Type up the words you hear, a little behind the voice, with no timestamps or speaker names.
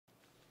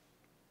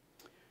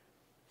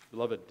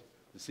Beloved,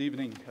 this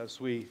evening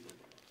as we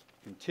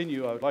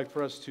continue, I would like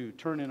for us to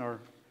turn in our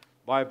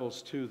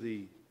Bibles to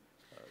the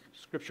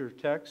scripture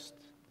text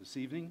this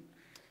evening.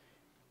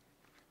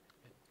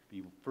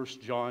 It'd be 1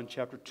 John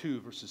chapter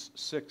 2, verses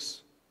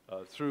 6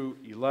 through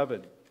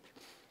 11.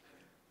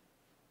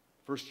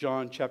 1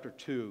 John chapter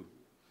 2,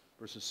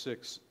 verses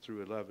 6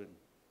 through 11.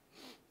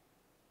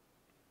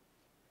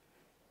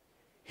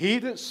 He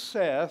that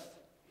saith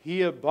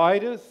he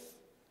abideth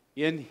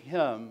in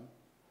him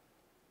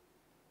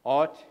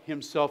ought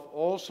himself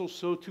also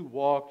so to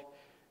walk,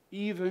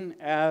 even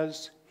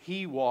as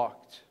he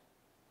walked.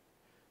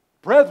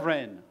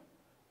 Brethren,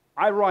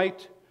 I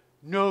write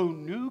no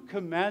new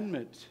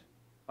commandment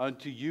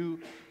unto you,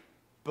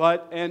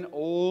 but an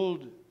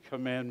old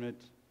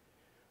commandment,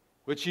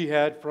 which ye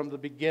had from the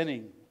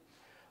beginning.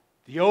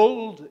 The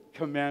old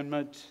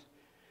commandment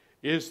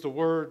is the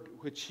word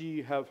which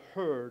ye have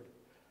heard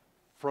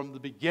from the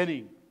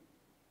beginning.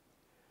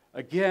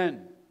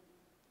 Again,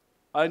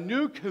 a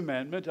new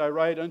commandment I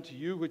write unto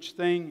you, which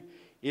thing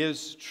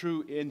is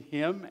true in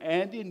him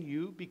and in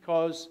you,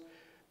 because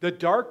the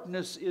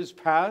darkness is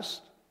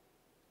past,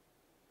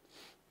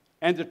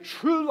 and the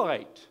true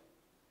light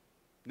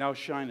now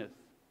shineth.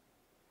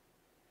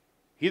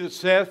 He that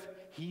saith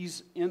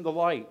he's in the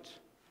light,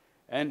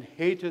 and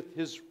hateth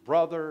his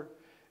brother,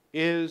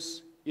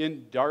 is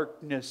in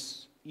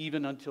darkness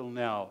even until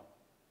now.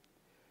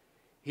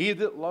 He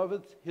that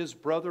loveth his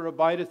brother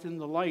abideth in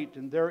the light,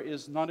 and there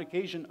is none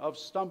occasion of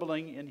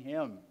stumbling in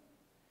him.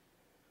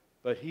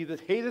 But he that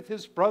hateth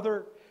his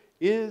brother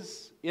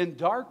is in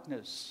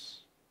darkness,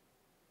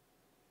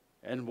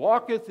 and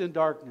walketh in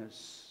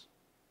darkness,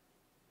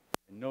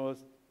 and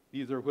knoweth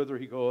neither whither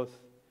he goeth,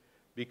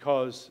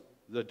 because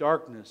the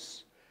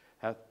darkness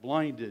hath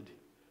blinded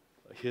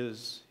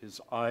his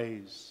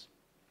eyes.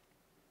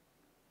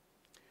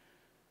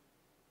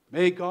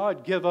 May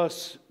God give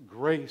us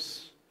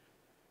grace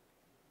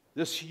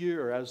this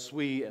year as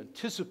we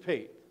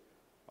anticipate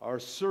our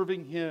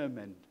serving Him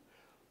and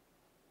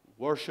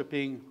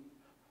worshiping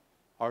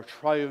our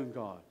triune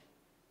God.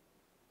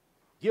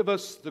 Give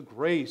us the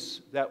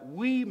grace that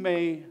we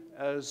may,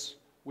 as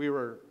we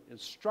were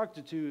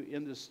instructed to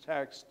in this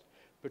text,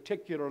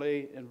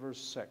 particularly in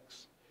verse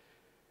 6,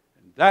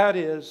 and that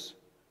is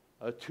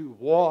to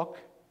walk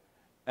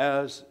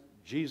as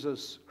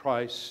Jesus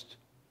Christ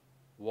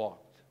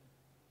walked.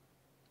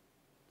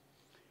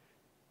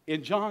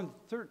 In John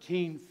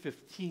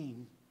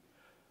 13:15,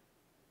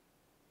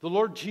 the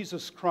Lord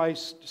Jesus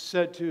Christ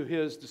said to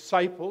His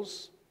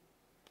disciples,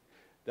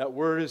 that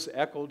word is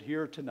echoed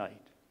here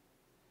tonight,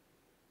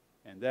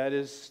 and that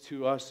is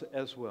to us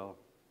as well.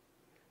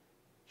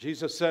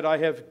 Jesus said, I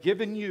have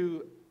given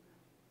you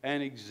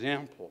an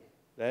example,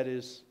 that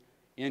is,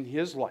 in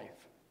His life,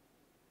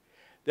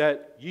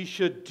 that ye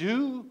should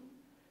do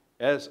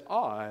as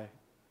I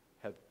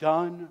have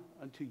done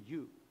unto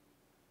you.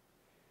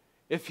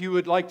 If you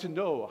would like to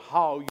know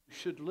how you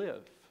should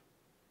live,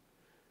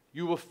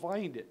 you will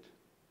find it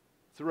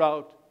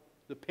throughout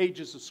the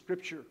pages of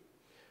Scripture,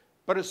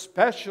 but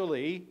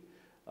especially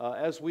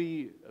as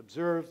we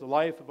observe the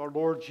life of our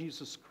Lord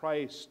Jesus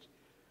Christ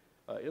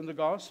in the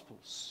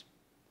Gospels.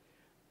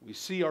 We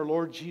see our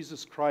Lord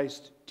Jesus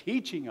Christ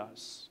teaching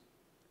us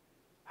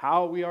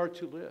how we are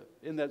to live.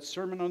 In that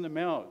Sermon on the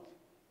Mount,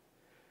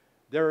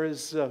 there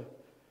is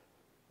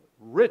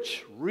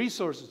rich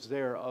resources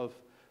there of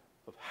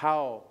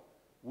how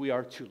we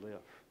are to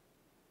live.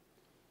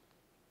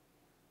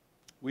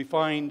 We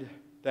find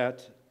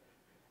that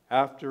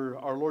after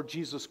our Lord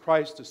Jesus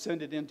Christ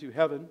ascended into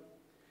heaven,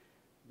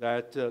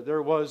 that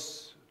there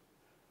was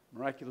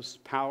miraculous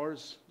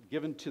powers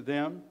given to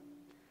them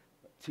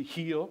to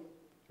heal.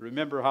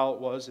 Remember how it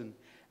was in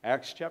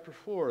Acts chapter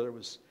 4. There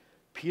was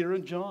Peter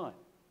and John,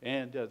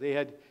 and they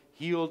had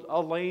healed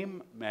a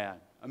lame man,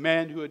 a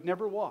man who had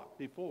never walked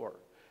before,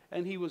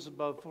 and he was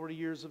above 40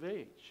 years of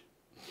age.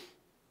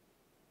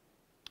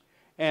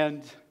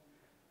 And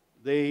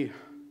they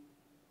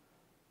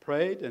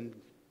prayed, and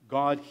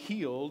God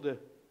healed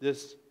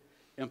this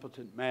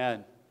impotent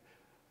man.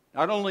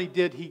 Not only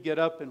did he get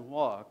up and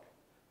walk,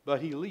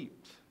 but he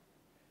leaped.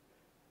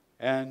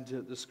 And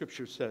the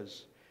Scripture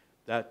says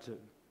that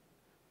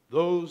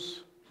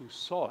those who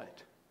saw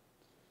it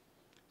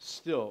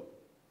still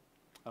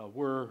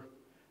were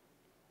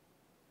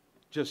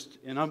just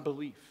in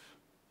unbelief.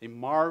 They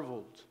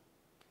marveled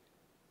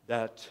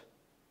that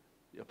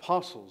the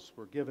apostles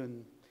were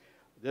given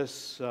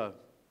this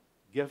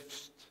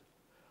gift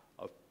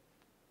of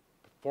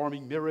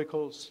performing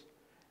miracles.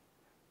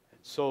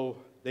 And so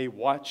they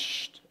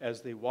watched,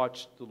 as they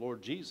watched the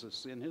Lord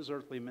Jesus in His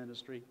earthly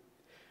ministry,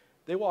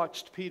 they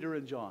watched Peter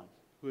and John,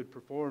 who had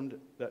performed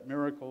that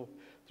miracle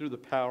through the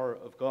power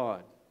of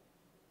God.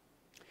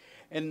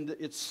 And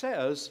it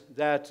says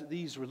that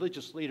these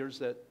religious leaders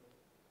that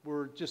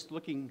were just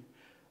looking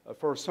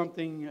for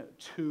something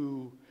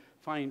to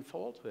find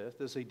fault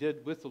with, as they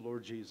did with the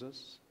Lord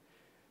Jesus,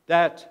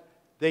 that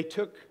they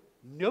took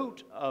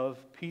note of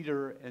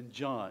Peter and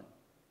John.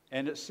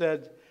 And it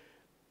said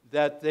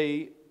that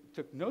they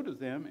took note of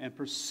them and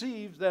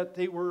perceived that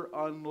they were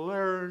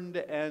unlearned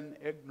and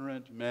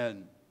ignorant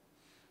men.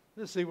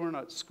 They were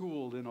not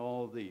schooled in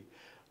all the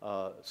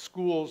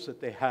schools that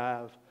they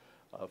have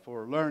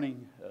for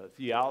learning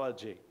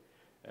theology,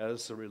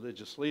 as the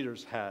religious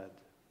leaders had.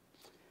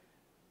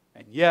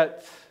 And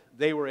yet,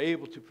 they were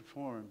able to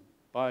perform,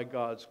 by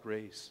God's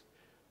grace,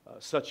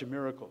 such a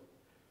miracle.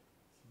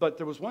 But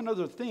there was one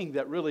other thing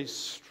that really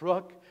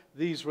struck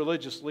these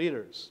religious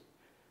leaders,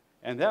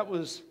 and that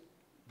was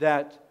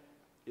that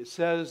it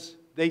says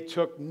they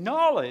took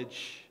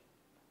knowledge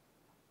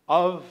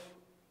of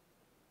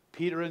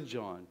Peter and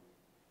John,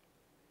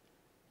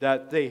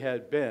 that they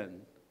had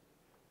been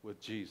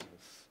with Jesus.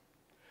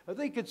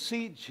 They could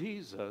see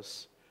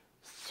Jesus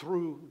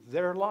through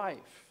their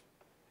life.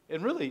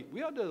 And really,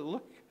 we ought to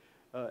look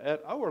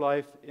at our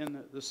life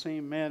in the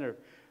same manner,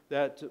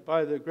 that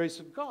by the grace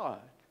of God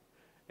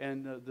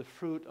and the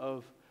fruit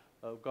of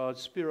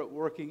God's Spirit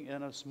working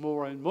in us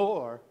more and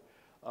more,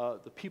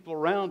 the people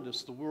around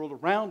us, the world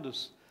around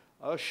us,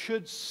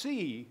 should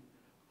see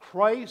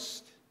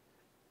Christ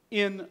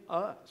in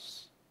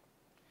us.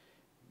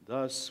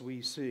 Thus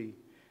we see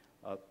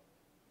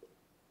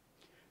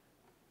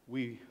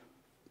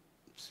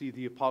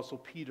the Apostle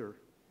Peter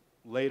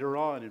later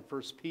on in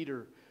 1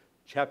 Peter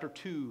chapter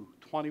 2,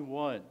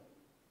 21,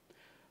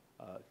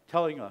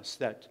 telling us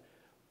that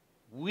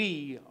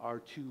we are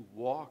to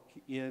walk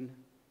in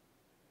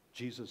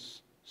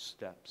Jesus'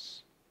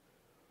 steps.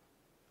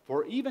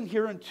 For even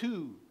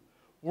hereunto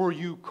were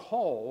you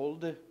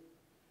called.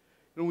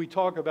 When we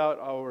talk about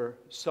our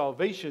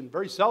salvation,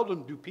 very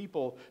seldom do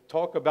people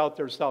talk about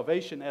their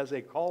salvation as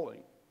a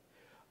calling.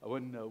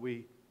 When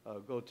we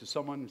go to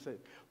someone and say,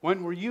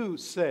 "When were you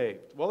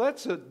saved?" Well,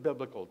 that's a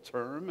biblical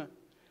term.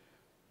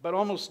 But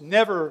almost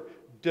never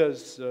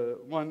does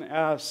one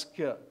ask,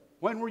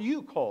 "When were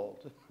you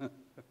called?"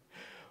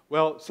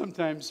 Well,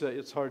 sometimes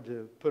it's hard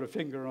to put a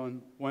finger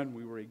on when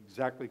we were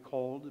exactly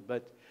called,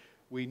 but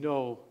we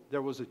know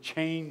there was a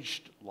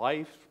changed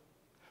life.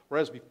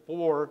 Whereas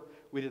before,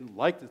 we didn't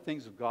like the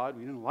things of God,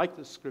 we didn't like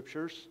the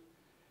Scriptures,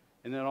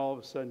 and then all of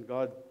a sudden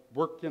God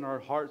worked in our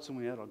hearts, and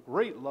we had a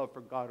great love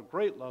for God, a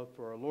great love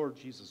for our Lord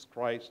Jesus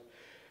Christ,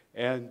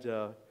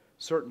 and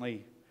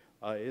certainly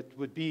it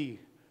would be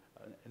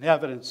an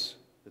evidence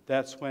that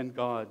that's when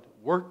God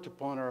worked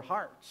upon our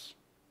hearts.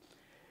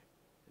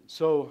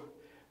 So,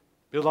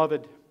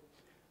 beloved,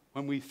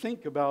 when we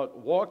think about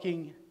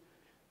walking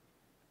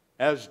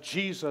as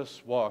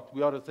Jesus walked,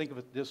 we ought to think of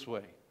it this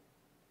way.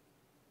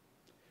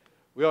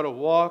 We ought to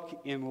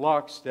walk in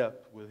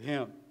lockstep with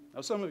Him.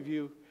 Now, some of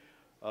you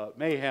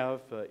may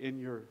have, in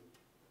your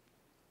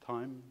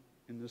time,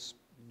 in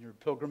your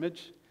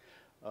pilgrimage,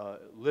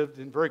 lived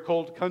in very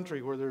cold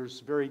country where there's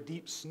very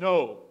deep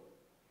snow.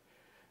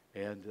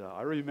 And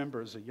I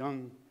remember as a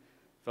young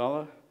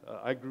fella,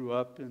 I grew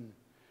up in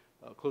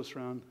close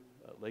around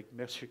Lake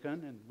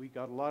Michigan, and we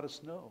got a lot of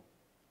snow.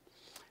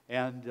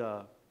 And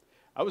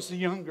I was the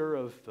younger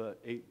of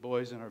 8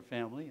 boys in our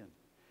family, and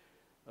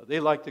they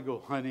liked to go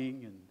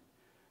hunting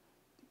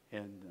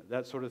and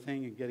that sort of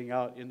thing, and getting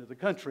out into the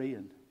country,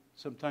 and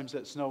sometimes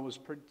that snow was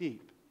pretty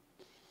deep.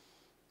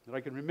 And I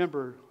can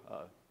remember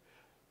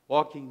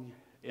walking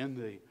in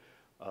the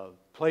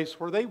place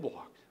where they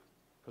walked,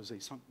 because they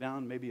sunk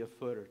down maybe a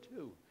foot or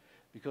two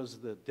because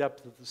of the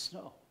depth of the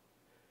snow.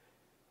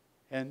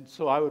 And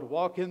so I would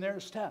walk in their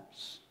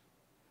steps.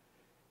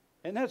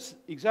 And that's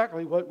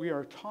exactly what we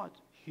are taught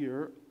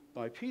here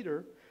by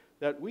Peter,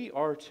 that we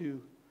are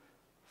to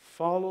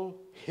follow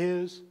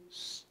his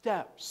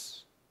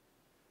steps.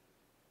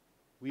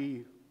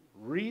 We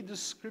read the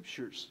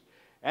Scriptures,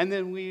 and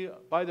then we,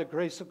 by the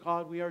grace of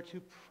God, we are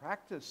to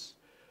practice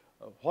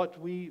what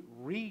we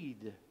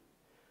read.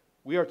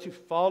 We are to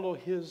follow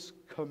his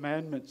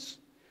commandments.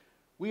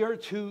 We are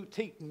to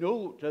take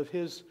note of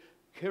his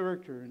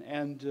character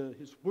and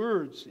his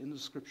words in the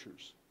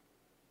Scriptures.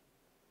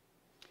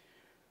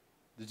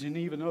 Did you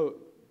even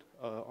note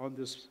on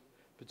this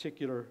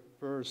particular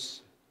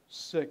verse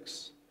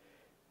 6?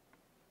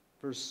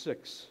 Verse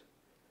 6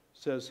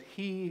 says,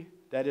 "He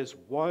that is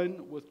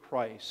one with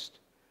Christ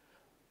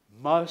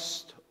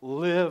must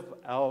live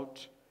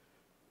out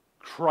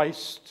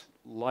Christ's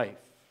life."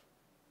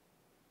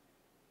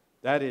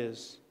 That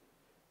is,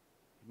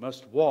 he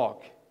must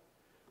walk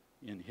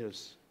in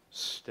his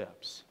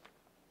steps.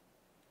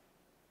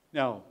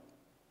 Now,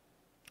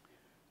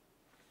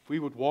 if we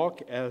would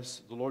walk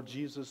as the Lord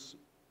Jesus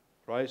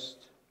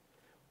Christ,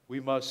 we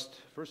must,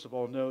 first of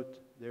all, note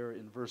there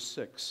in verse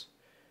 6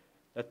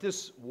 that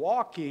this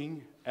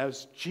walking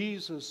as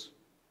Jesus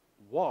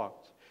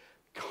walked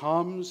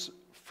comes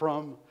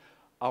from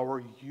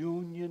our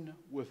union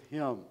with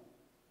him.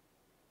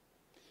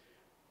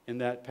 In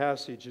that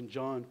passage in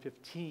John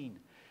 15,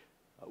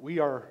 we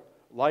are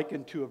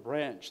likened to a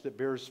branch that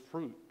bears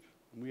fruit.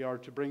 We are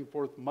to bring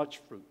forth much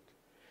fruit.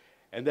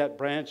 And that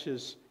branch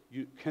is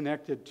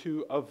connected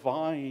to a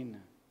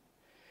vine.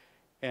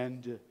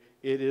 And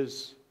it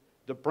is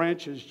the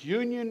branch's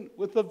union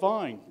with the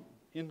vine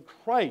in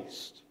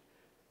Christ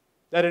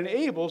that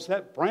enables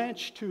that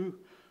branch to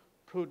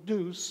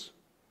produce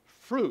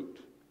fruit.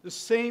 The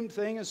same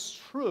thing is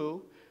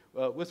true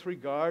with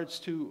regards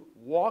to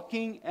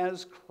walking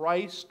as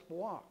Christ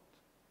walked.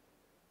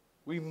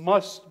 We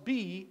must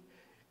be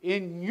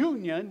in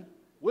union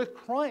with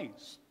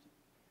Christ,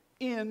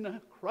 in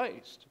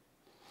Christ.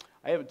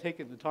 I haven't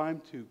taken the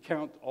time to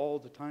count all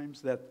the times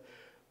that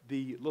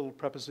the little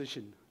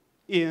preposition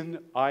in,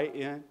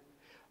 I-N,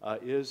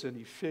 is in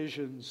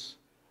Ephesians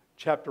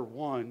chapter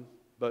 1,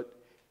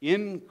 but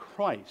in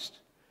Christ,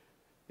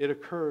 it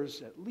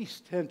occurs at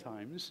least 10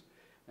 times,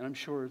 and I'm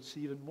sure it's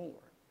even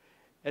more.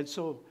 And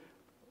so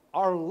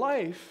our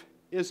life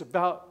is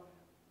about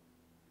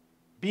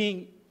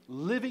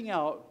living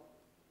out,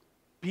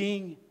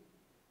 being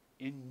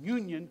in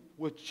union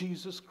with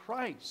Jesus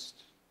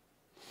Christ.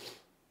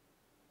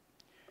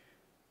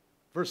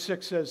 Verse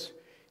 6 says,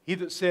 he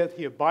that saith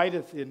he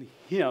abideth in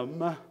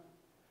him,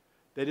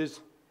 that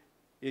is,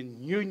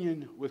 in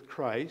union with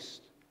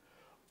Christ,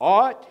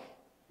 ought,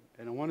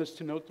 and I want us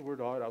to note the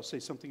word ought, I'll say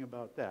something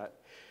about that,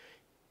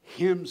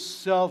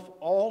 himself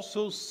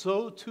also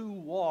so to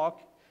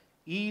walk,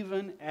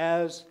 even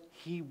as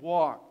he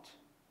walked.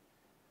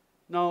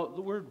 Now,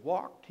 the word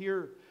walked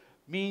here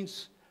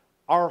means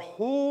our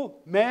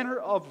whole manner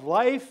of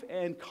life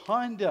and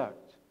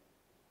conduct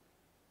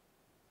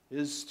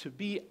is to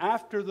be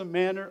after the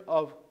manner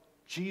of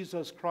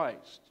Jesus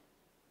Christ.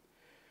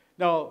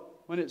 Now,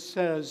 when it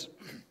says,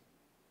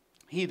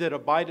 he that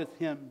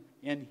abideth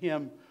in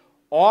him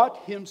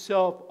ought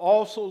himself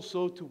also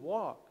so to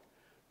walk,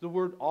 the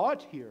word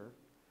ought here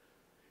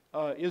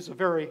is a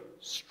very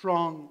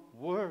strong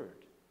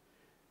word.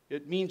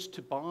 It means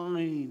to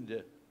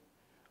bind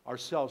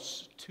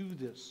ourselves to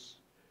this,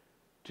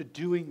 to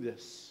doing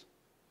this.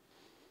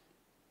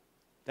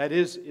 That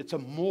is, it's a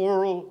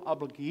moral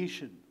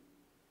obligation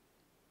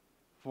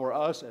for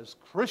us as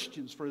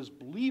Christians, for as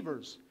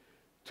believers,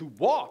 to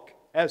walk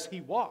as he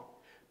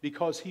walked,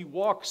 because he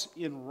walks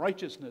in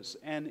righteousness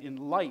and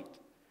in light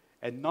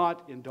and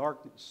not in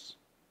darkness.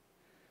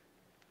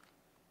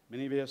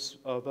 Many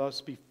of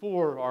us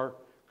before our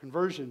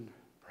conversion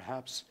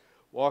perhaps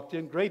walked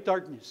in great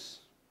darkness.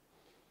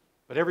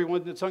 But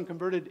everyone that's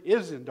unconverted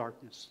is in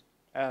darkness,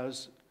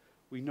 as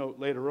we note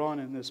later on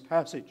in this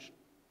passage.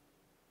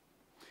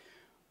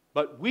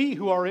 But we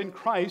who are in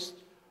Christ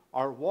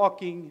are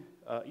walking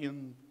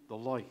in the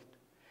light.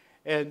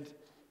 And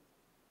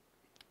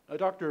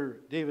Dr.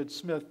 David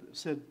Smith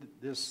said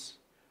this,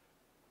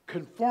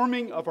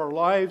 conforming of our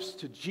lives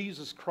to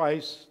Jesus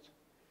Christ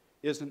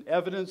is an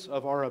evidence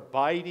of our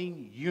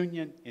abiding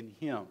union in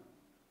him.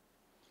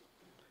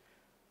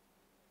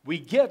 We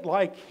get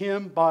like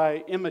him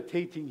by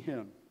imitating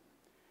him,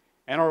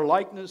 and our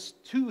likeness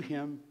to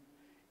him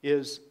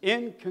is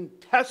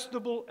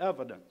incontestable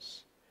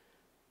evidence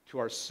to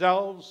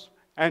ourselves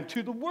and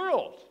to the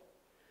world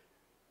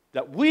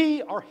that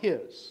we are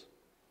his.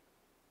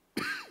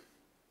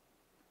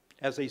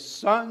 As a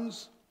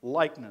son's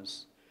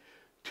likeness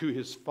to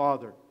his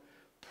father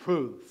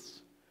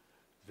proves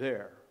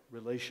their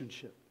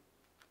relationship.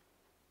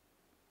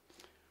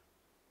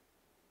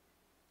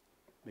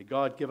 May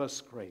God give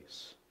us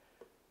grace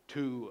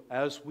to,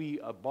 as we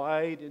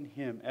abide in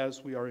him,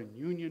 as we are in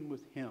union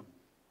with him,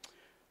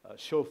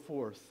 show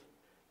forth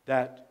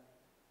that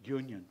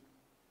union.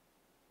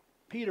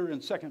 Peter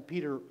in 2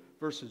 Peter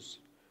verses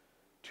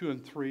 2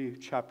 and 3,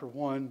 chapter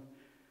 1,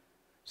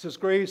 says,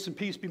 grace and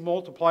peace be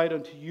multiplied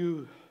unto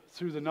you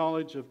through the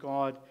knowledge of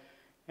God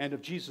and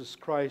of Jesus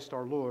Christ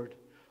our Lord,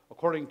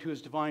 according to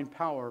his divine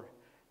power,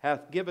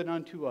 hath given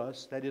unto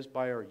us, that is,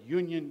 by our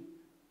union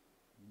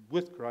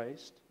with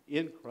Christ,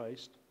 in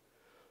Christ,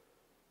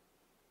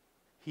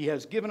 he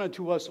has given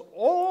unto us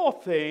all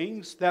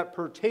things that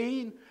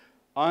pertain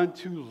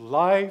unto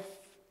life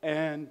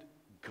and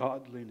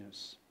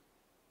godliness.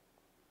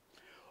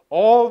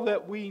 All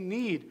that we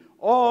need,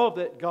 all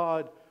that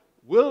God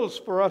wills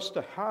for us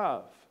to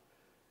have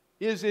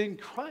is in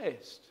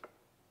Christ.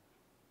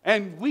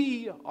 And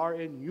we are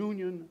in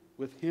union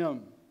with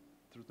him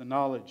through the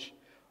knowledge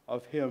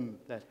of him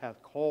that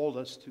hath called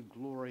us to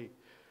glory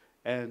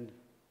and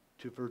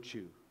to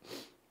virtue.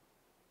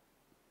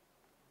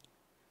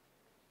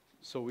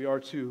 So we are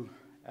to,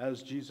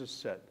 as Jesus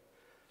said,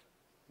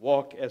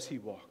 walk as he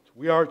walked.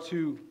 We are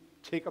to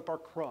take up our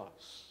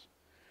cross,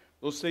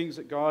 those things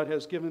that God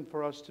has given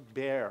for us to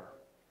bear.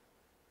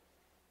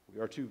 We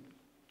are to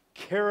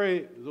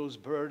carry those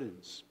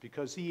burdens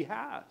because he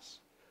has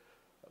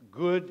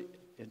good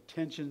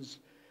intentions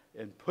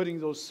in putting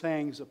those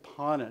things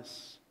upon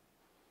us.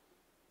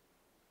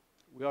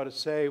 We ought to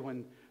say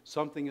when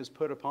something is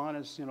put upon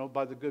us,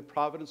 by the good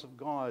providence of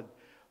God,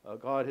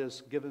 God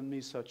has given me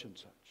such and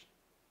such.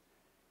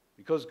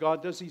 Because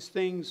God does these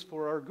things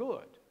for our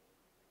good.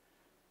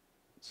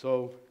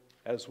 So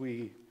as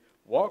we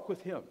walk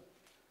with him,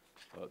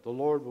 the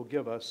Lord will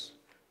give us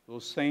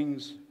those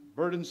things,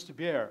 burdens to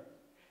bear,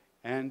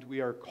 and we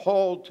are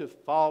called to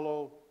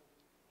follow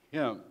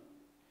him.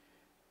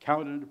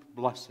 Counted a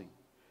blessing.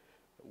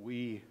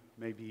 We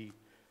may be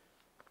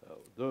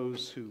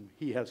those whom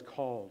he has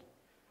called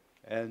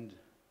and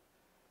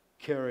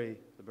carry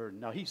the burden.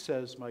 Now he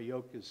says, my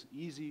yoke is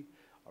easy,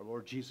 our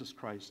Lord Jesus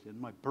Christ, and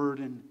my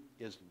burden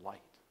is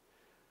light.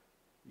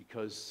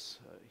 Because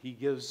He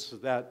gives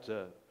that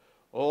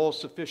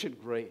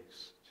all-sufficient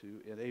grace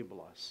to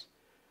enable us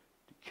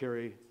to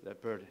carry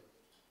that burden.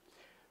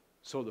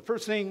 So the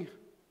first thing,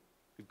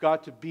 we've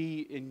got to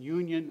be in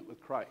union with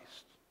Christ,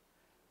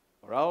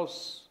 or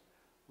else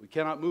we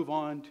cannot move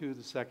on to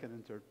the second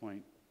and third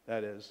point.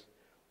 That is,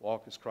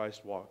 walk as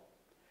Christ walked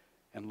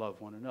and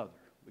love one another.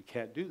 We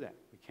can't do that.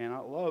 We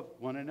cannot love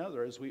one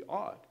another as we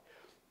ought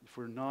if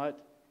we're not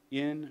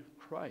in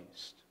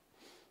Christ.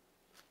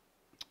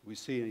 We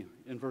see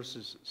in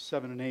verses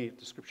 7 and 8,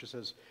 the scripture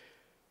says,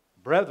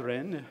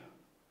 "Brethren,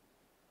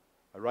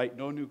 I write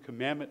no new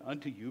commandment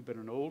unto you, but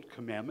an old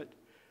commandment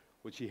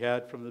which ye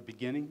had from the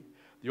beginning.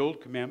 The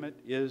old commandment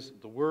is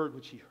the word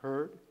which ye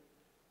heard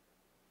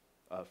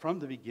from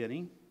the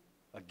beginning.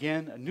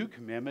 Again, a new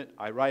commandment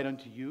I write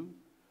unto you,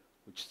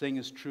 which thing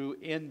is true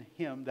in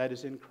Him," that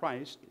is in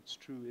Christ. It's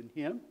true in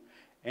Him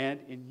and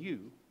in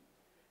you.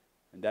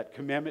 And that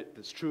commandment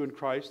that's true in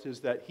Christ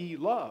is that He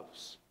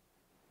loves.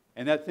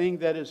 And that thing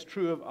that is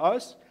true of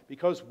us,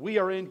 because we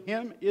are in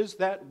Him, is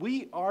that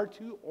we are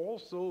to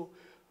also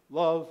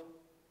love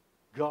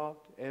God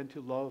and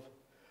to love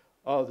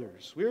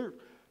others. We're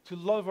to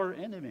love our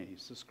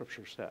enemies, the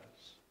scripture says.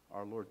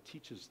 Our Lord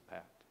teaches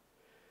that.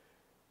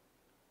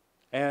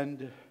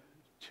 And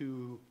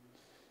to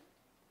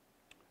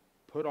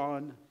put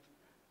on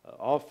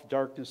off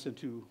darkness and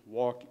to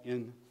walk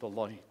in the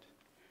light.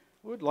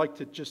 I would like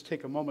to just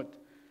take a moment,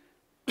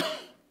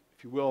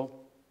 if you will,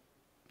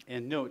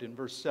 and note in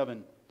verse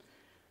 7,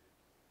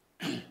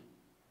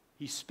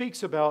 he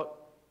speaks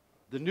about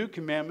the new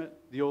commandment,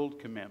 the old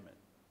commandment.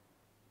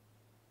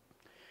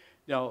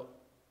 Now,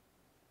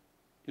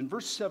 in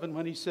verse 7,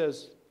 when he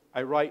says,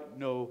 I write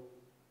no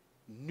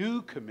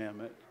new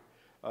commandment,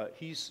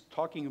 he's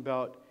talking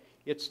about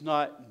it's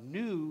not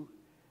new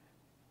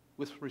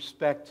with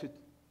respect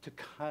to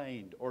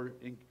kind or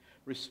in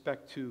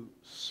respect to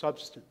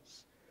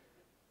substance.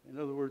 In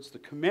other words, the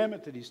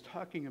commandment that he's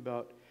talking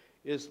about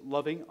is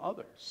loving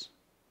others.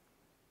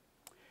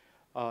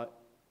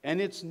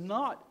 And it's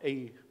not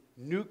a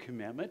new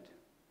commandment.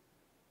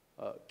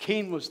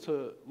 Cain was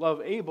to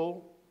love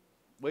Abel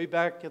way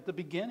back at the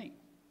beginning.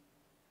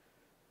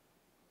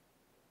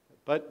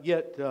 But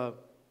yet,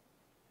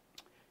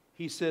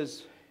 he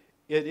says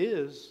it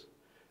is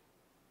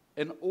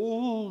an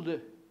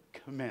old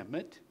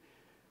commandment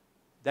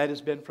that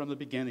has been from the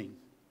beginning.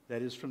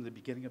 That is from the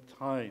beginning of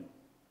time.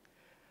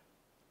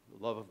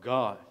 The love of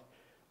God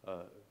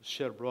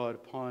shed abroad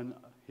upon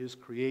His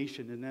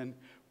creation. And then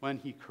when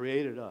He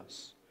created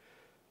us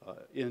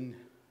in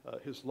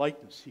His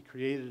likeness, He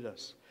created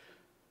us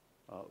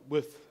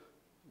with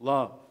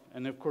love.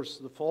 And of course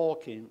the fall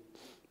came,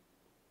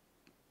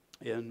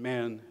 and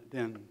man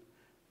then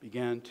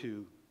began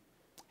to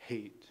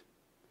hate.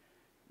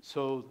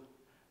 So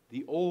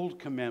the old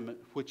commandment,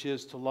 which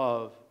is to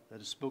love, that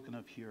is spoken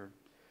of here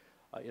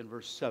in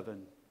verse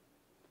 7,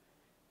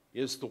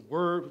 is the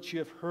word which you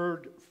have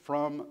heard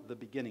from the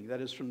beginning.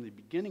 That is, from the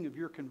beginning of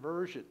your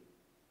conversion,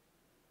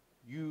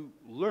 you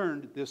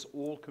learned this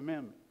old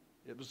commandment.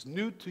 It was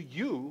new to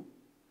you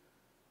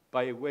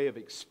by way of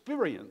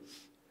experience.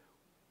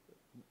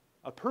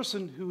 A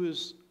person who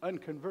is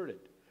unconverted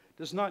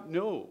does not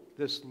know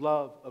this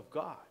love of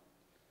God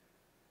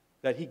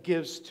that He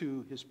gives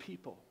to His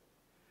people.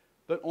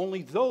 But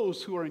only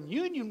those who are in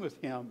union with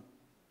Him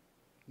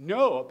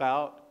know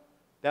about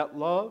that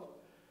love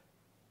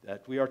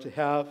that we are to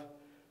have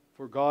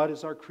for God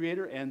as our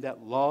Creator, and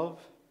that love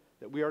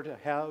that we are to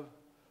have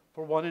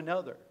for one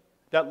another.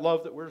 That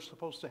love that we're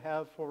supposed to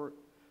have for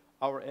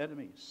our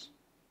enemies.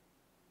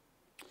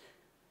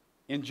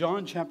 In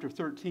John chapter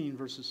 13,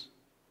 verse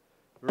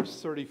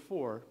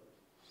 34,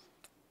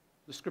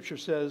 the scripture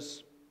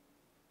says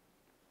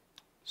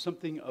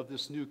something of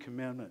this new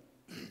commandment.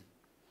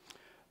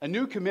 A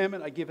new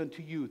commandment I give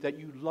unto you, that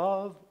you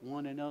love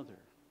one another.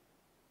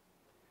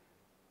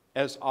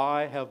 As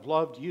I have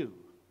loved you,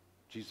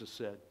 Jesus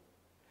said,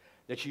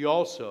 that ye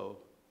also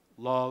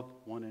love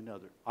one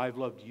another. I've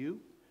loved you,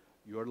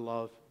 you're to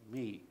love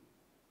me.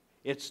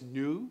 It's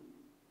new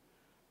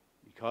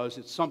because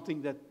it's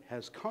something that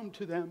has come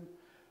to them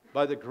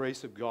by the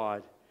grace of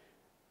God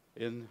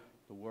in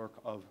the work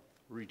of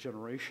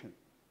regeneration.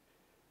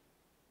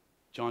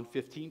 John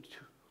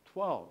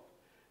 15:12.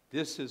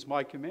 This is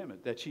my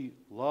commandment, that ye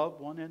love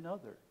one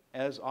another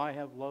as I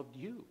have loved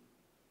you.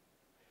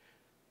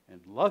 And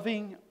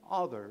loving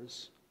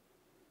others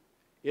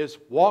is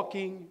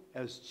walking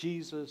as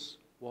Jesus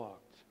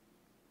walked.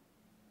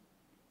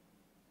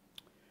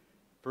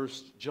 1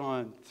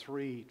 John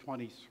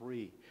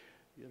 3:23.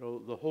 You know,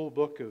 the whole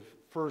book of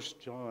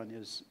 1 John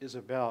is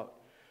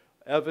about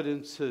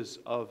evidences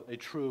of a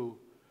true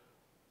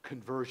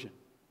conversion,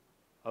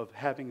 of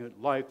having a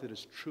life that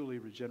is truly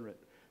regenerate.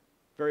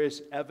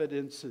 Various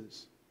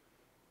evidences.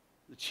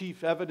 The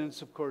chief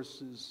evidence, of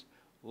course, is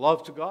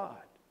love to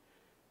God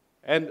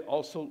and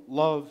also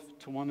love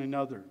to one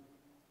another.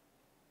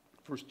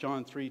 1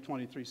 John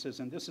 3:23 says,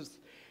 and this is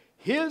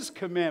His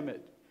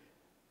commandment,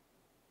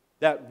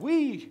 that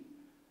we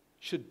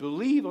should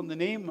believe on the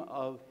name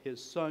of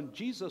his Son,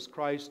 Jesus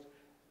Christ,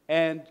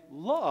 and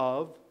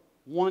love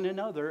one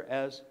another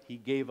as he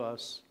gave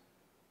us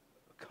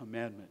a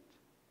commandment.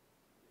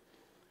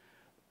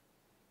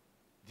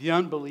 The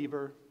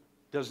unbeliever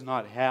does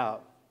not have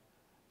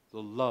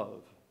the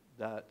love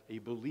that a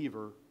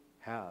believer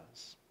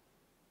has.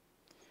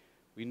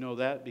 We know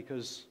that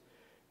because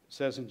it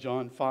says in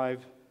John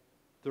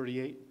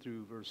 5:38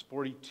 through verse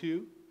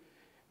 42,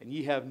 and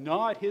ye have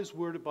not his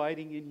word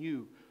abiding in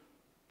you,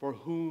 for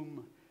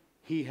whom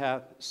he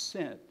hath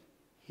sent,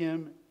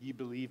 him ye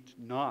believed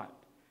not.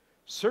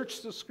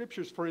 Search the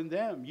scriptures, for in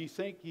them ye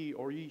think ye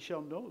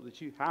shall know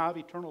that ye have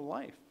eternal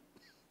life.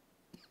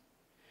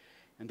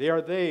 And they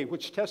are they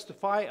which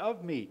testify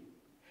of me.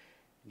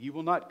 Ye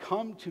will not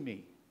come to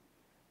me,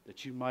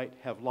 that you might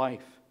have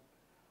life.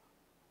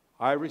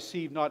 I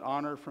receive not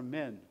honor from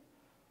men,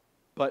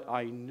 but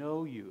I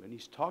know you. And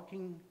he's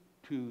talking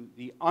to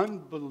the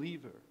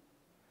unbeliever.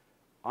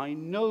 I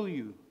know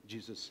you,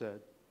 Jesus said,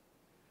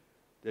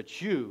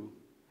 that you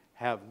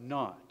have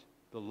not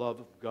the love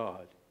of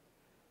God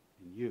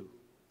in you.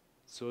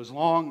 So as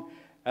long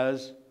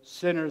as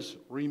sinners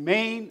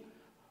remain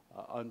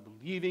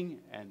unbelieving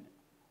and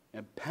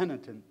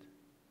impenitent,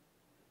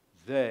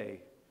 they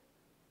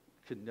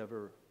can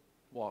never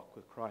walk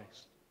with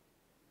Christ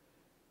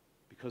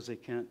because they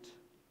can't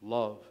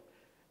love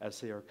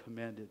as they are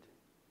commanded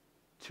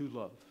to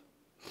love.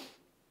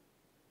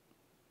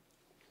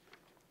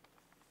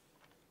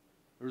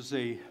 There's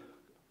a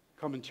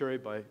commentary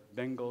by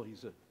Bengal.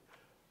 He's a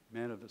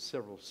man of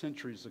several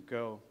centuries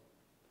ago,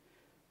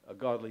 a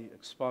godly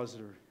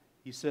expositor.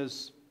 He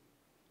says,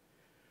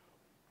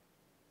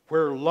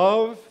 where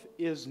love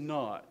is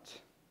not,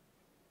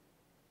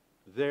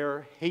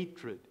 there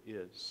hatred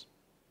is.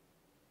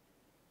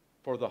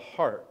 For the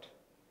heart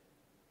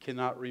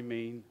cannot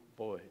remain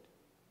void.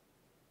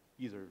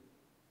 Either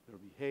there will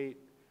be hate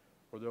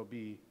or there will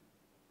be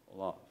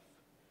love.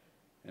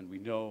 And we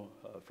know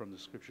from the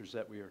scriptures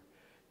that we are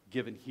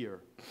given here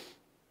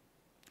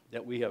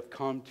that we have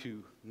come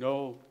to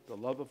know the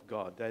love of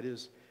God. That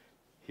is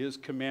his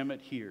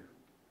commandment here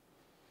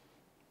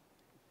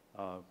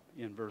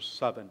in verse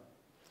 7.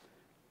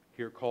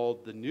 Here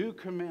called the new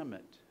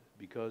commandment,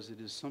 because it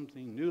is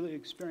something newly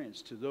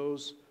experienced to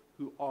those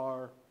who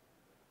are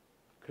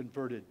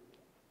converted.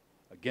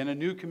 Again, a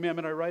new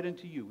commandment I write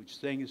unto you, which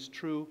saying is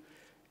true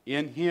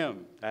in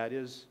him, that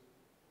is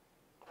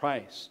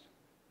Christ,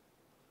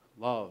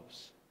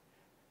 loves.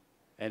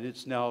 And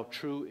it's now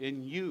true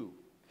in you.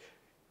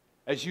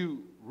 As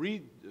you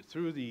read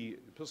through the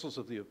epistles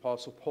of the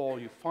Apostle Paul,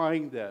 you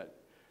find that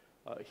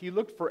he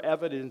looked for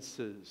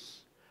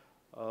evidences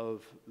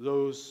of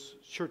those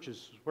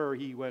churches where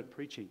he went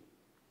preaching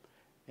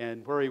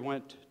and where he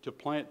went to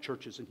plant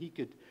churches, and he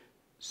could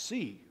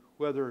see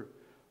whether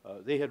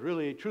they had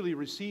really truly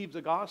received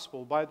the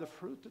gospel by the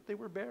fruit that they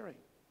were bearing.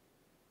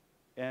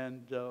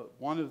 And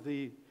one of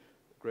the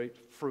great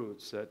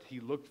fruits that he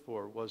looked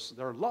for was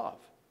their love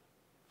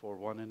for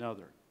one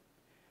another.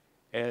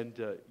 And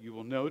you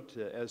will note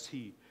as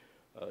he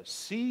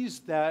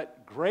sees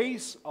that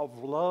grace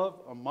of love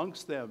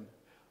amongst them,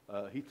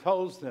 he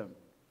tells them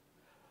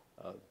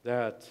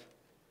that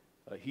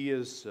he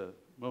is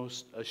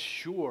most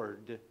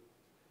assured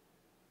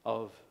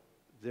of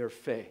their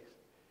faith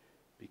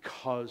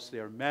because they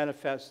are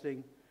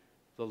manifesting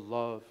the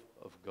love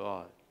of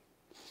God.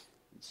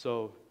 And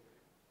so,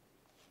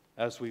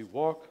 as we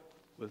walk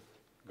with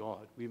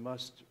God, we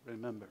must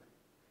remember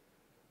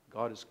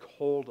God has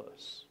called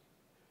us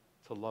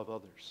to love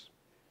others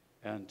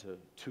and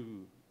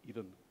to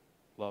even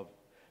love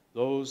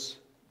those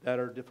that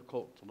are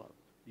difficult to love,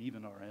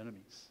 even our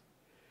enemies.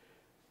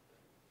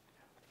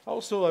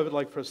 Also, I would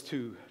like for us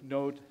to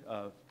note,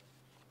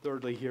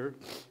 thirdly here,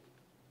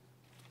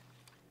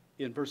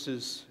 in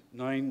verses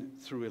 9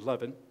 through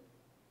 11,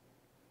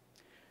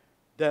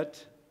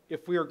 that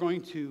if we are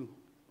going to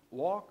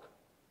walk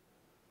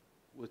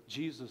with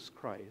Jesus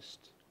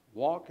Christ,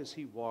 walk as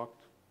he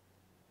walked,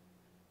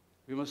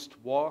 we must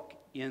walk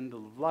in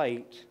the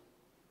light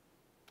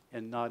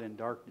and not in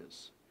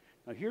darkness.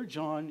 Now here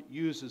John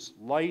uses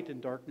light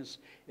and darkness.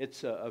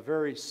 It's a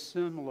very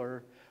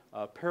similar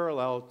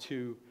parallel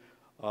to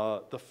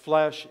the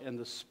flesh and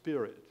the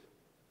spirit.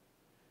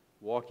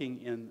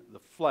 Walking in the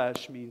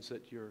flesh means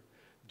that you're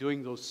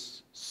doing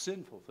those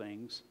sinful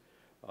things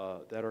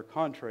that are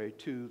contrary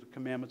to the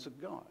commandments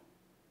of God.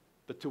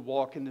 But to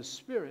walk in the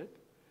spirit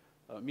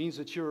means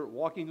that you're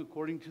walking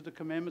according to the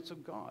commandments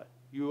of God.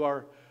 You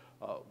are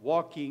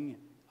walking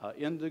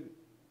in the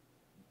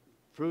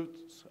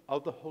fruits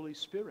of the Holy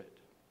Spirit.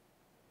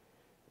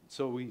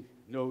 So we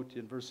note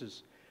in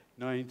verses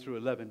 9 through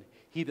 11,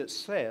 he that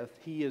saith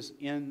he is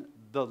in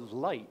the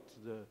light.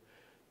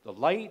 The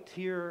light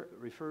here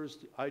refers,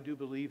 I do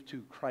believe,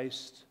 to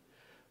Christ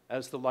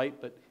as the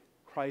light, but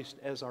Christ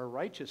as our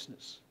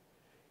righteousness.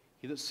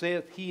 He that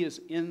saith he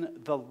is in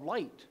the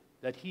light,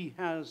 that he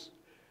has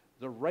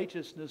the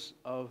righteousness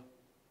of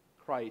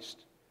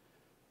Christ,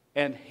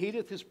 and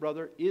hateth his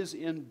brother, is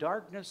in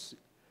darkness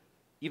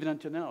even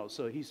unto now.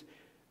 So he's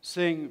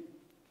saying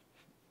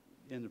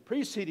in the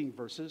preceding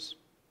verses,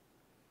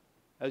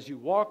 as you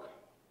walk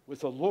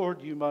with the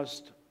Lord, you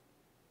must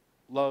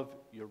love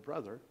your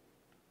brother.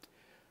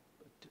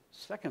 But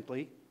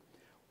secondly,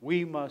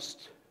 we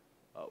must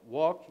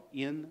walk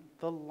in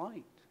the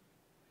light.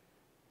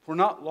 If we're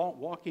not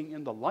walking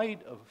in the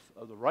light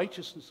of the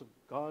righteousness of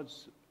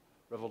God's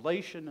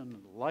revelation and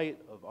the light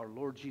of our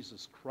Lord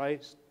Jesus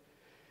Christ,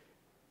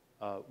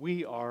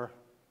 we are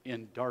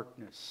in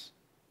darkness,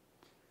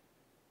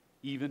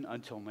 even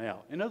until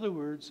now. In other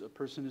words, a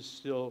person is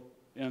still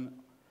an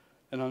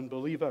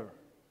unbeliever,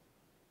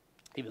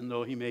 even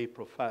though he may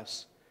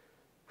profess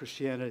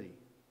Christianity.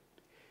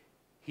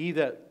 He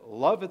that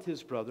loveth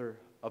his brother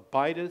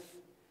abideth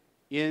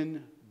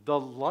in the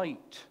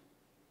light,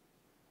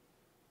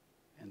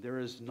 and there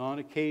is none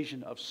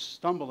occasion of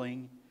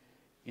stumbling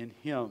in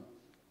him.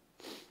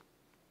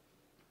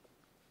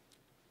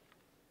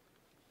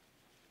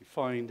 We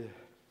find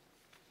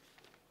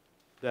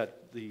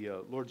that the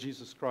Lord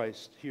Jesus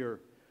Christ here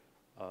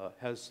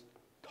has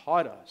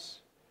taught us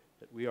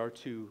that we are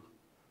to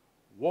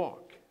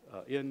walk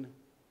in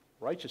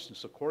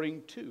righteousness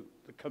according to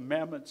the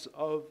commandments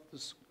of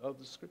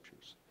the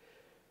Scriptures.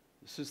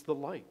 This is the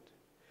light.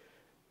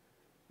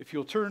 If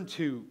you'll turn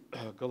to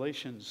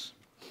Galatians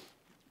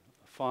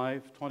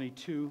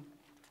 5:22,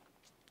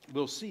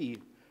 we'll see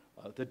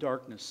the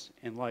darkness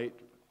and light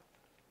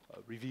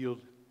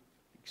revealed,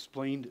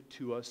 explained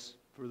to us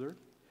further.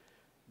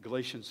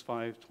 Galatians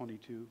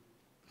 5:22.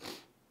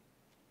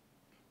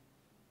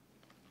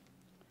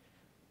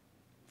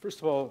 First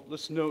of all,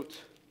 let's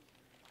note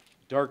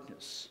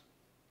darkness,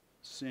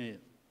 sin,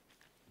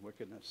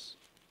 wickedness.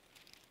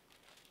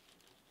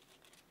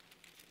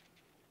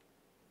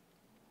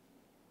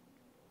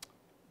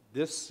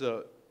 This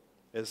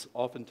is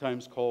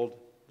oftentimes called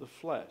the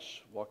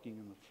flesh, walking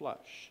in the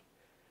flesh.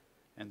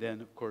 And then,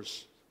 of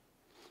course,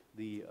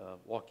 the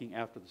walking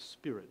after the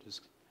Spirit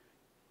is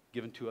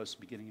given to us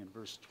beginning in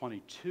verse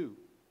 22,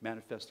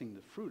 manifesting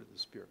the fruit of the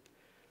Spirit.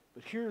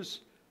 But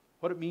here's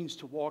what it means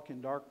to walk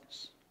in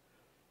darkness.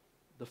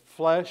 The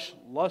flesh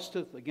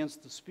lusteth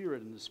against the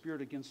Spirit, and the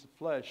Spirit against the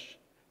flesh,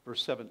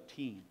 verse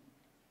 17,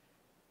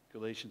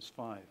 Galatians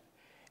 5.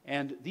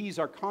 And these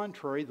are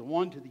contrary the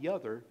one to the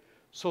other,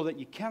 so that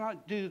you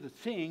cannot do the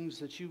things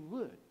that you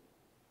would.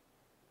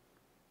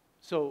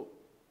 So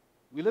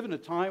we live in a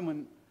time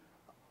when,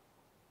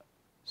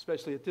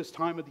 especially at this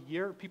time of the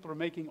year, people are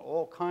making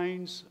all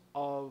kinds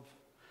of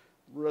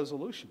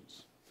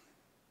resolutions.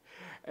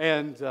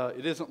 And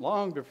it isn't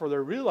long before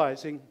they're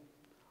realizing,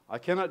 I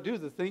cannot do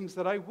the things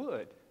that I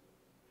would.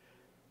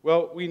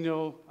 Well, we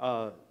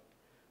know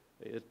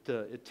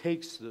it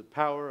takes the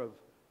power of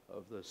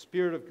the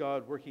Spirit of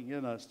God working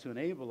in us to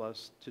enable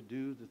us to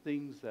do the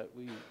things that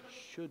we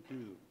should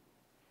do.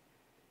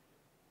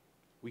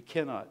 We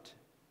cannot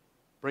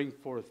bring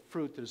forth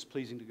fruit that is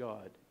pleasing to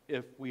God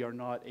if we are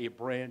not a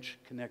branch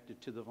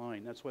connected to the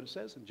vine. That's what it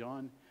says in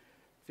John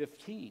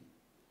 15.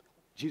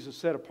 Jesus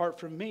said, apart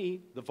from me,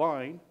 the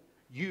vine,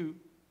 you,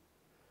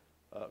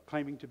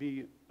 claiming to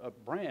be a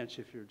branch,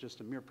 if you're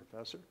just a mere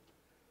professor,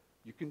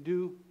 you can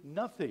do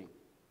nothing.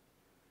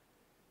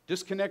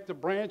 Disconnect the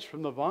branch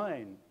from the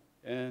vine,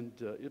 and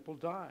it will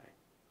die.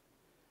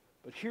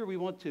 But here we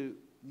want to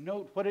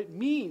note what it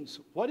means.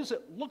 What does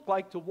it look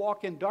like to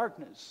walk in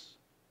darkness?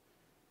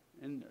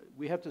 And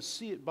we have to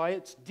see it by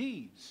its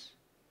deeds.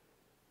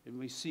 And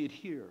we see it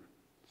here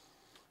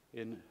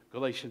in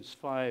Galatians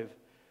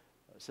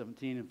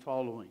 5:17 and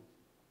following.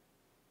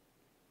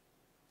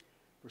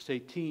 Verse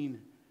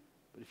 18,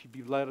 but if you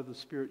be led of the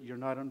Spirit, you're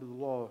not under the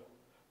law.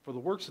 For the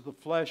works of the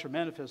flesh are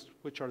manifest,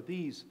 which are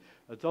these: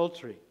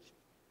 adultery,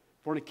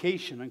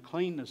 fornication,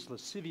 uncleanness,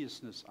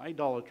 lasciviousness,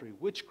 idolatry,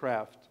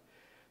 witchcraft,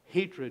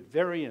 hatred,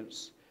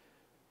 variance,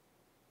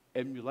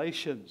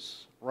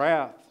 emulations,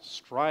 wrath,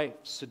 strife,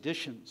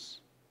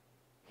 seditions,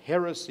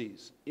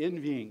 heresies,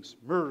 envyings,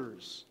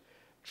 murders,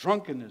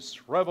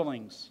 drunkenness,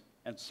 revelings,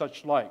 and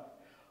such like,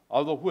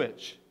 of the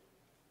which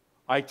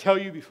I tell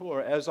you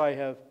before, as I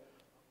have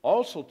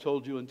also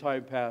told you in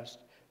time past,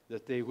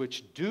 that they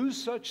which do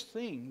such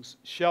things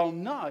shall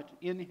not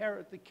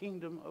inherit the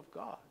kingdom of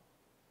God.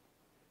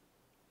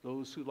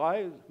 Those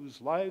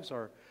whose lives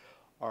are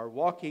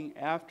walking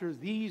after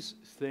these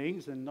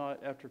things and not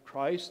after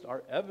Christ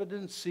are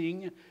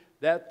evidencing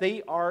that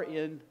they are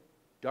in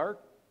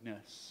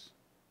darkness.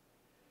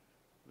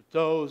 But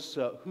those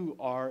who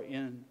are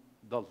in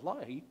the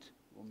light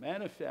will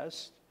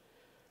manifest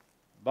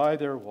by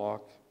their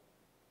walk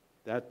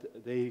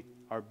that they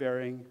are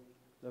bearing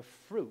the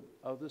fruit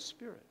of the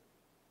Spirit,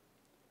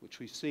 which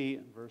we see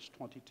in verse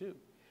 22.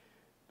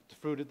 The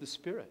fruit of the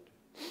Spirit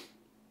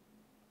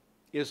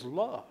is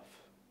love,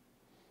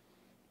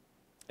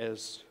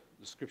 as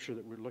the scripture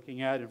that we're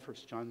looking at in 1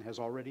 John has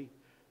already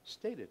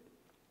stated.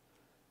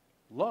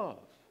 Love,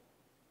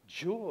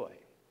 joy,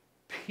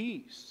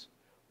 peace,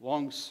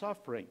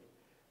 long-suffering,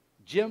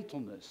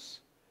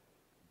 gentleness,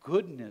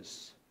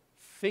 goodness,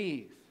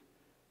 faith,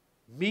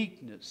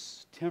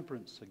 meekness,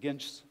 temperance.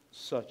 Against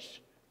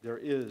such there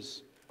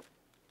is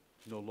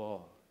no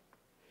law.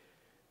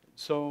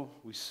 So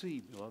we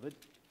see, beloved,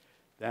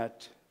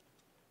 that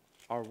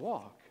our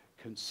walk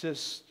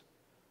consists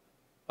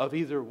of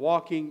either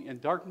walking in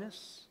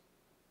darkness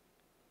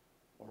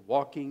or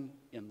walking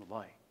in the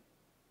light.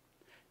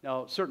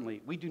 Now,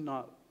 certainly, we do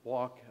not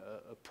walk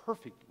a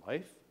perfect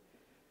life,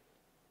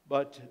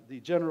 but the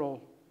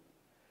general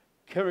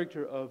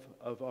character of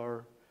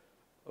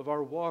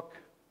our walk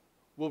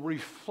will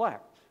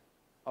reflect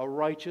a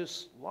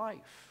righteous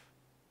life.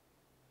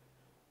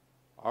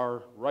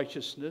 Our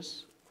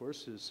righteousness, of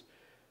course, is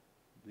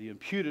the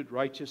imputed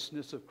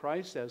righteousness of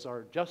Christ as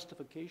our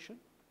justification.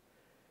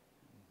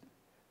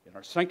 In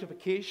our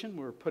sanctification,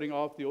 we're putting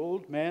off the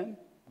old man.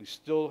 We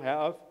still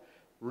have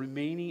a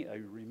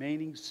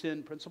remaining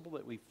sin principle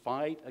that we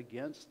fight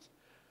against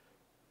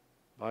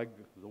by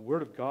the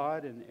Word of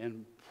God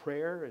and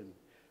prayer and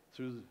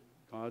through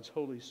God's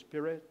Holy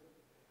Spirit.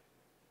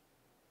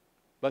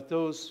 But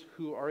those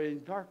who are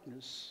in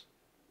darkness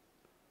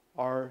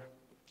are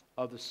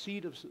of the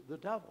seed of the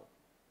devil.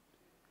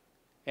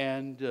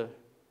 And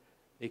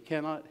they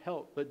cannot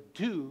help but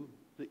do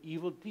the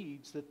evil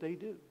deeds that they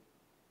do.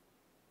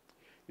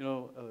 You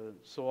know,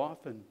 so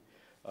often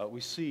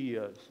we see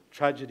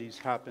tragedies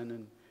happen,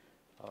 and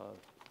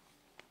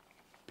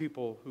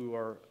people who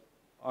are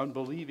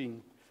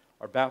unbelieving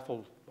are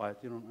baffled by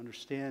it. They don't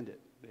understand it.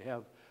 They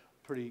have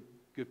a pretty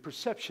good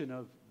perception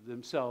of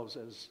themselves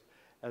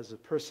as a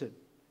person.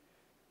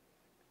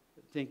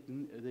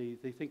 They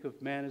think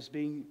of man as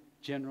being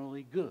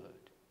generally good.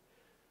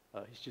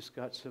 He's just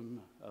got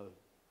some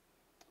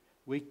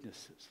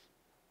weaknesses.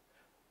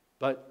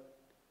 But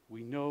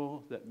we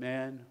know that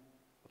man,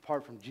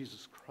 apart from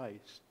Jesus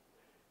Christ,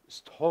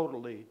 is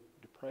totally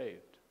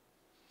depraved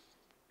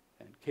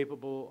and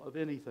capable of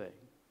anything.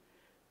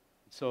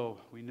 So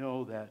we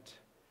know that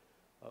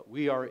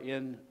we are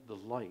in the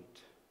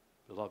light,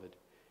 beloved,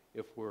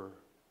 if our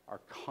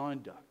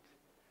conduct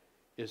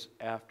is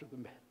after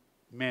the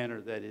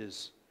manner that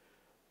is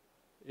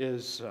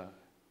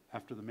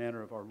after the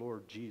manner of our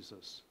Lord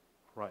Jesus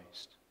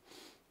Christ.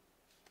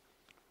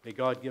 May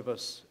God give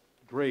us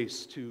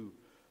grace to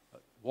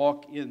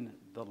walk in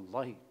the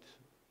light,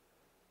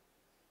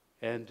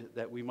 and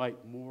that we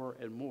might more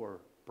and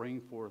more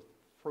bring forth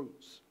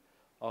fruits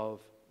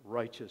of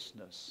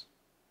righteousness.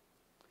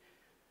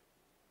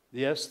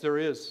 Yes, there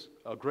is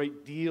a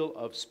great deal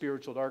of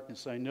spiritual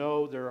darkness. I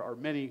know there are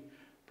many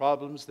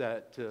problems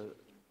that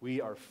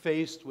we are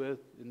faced with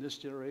in this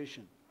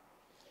generation.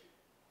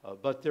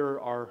 But there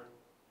are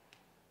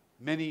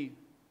many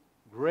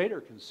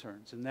greater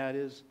concerns, and that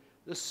is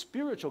the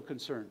spiritual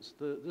concerns,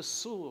 the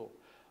soul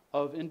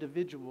of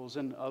individuals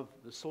and of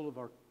the soul of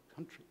our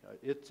country.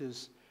 It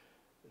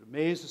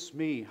amazes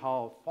me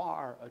how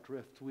far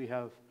adrift we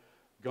have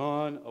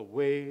gone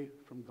away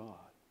from God.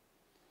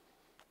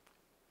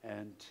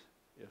 And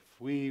if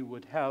we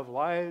would have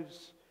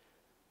lives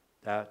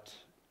that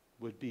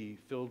would be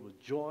filled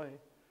with joy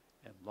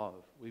and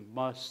love, we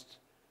must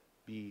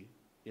be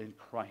in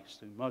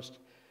Christ. We must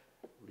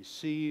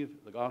receive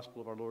the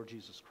gospel of our Lord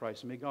Jesus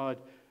Christ. And may God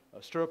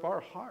stir up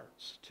our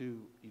hearts to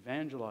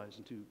evangelize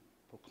and to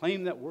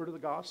proclaim that word of the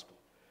gospel,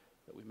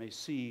 that we may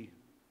see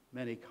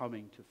many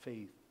coming to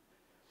faith.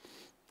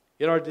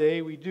 In our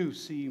day, we do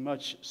see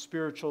much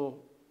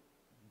spiritual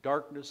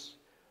darkness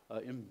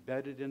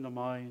embedded in the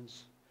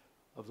minds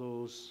of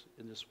those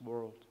in this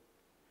world.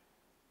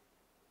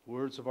 The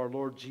words of our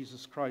Lord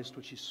Jesus Christ,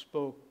 which he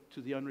spoke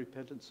to the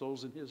unrepentant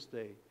souls in his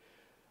day,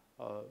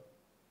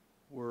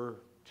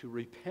 were to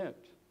repent.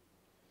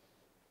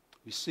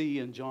 We see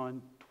in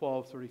John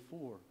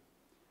 12:34,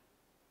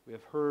 we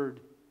have heard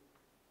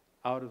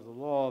out of the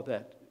law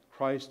that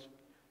Christ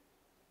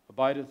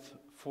abideth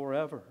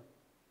forever.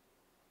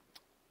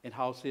 And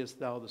how sayest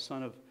thou, the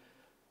Son of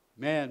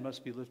Man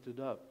must be lifted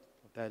up?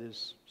 That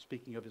is,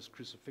 speaking of his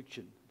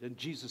crucifixion. Then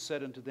Jesus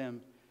said unto them,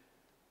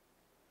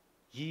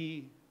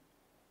 Ye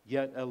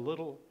yet a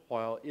little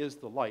while is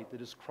the light,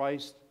 that is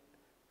Christ,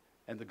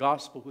 and the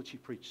gospel which he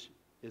preached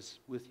is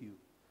with you.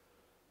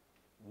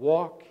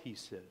 Walk, he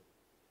said,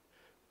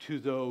 to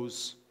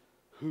those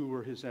who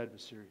were his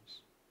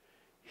adversaries.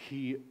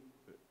 He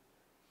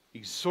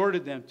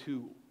exhorted them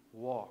to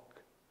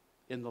walk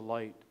in the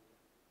light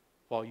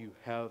while you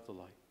have the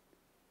light,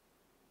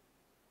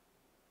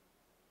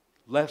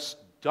 lest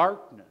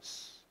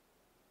darkness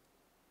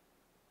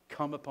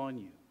come upon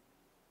you.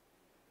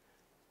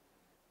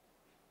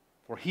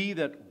 For he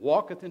that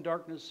walketh in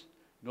darkness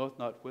knoweth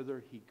not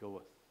whither he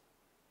goeth.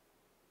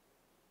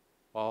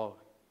 While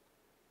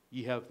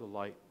ye have the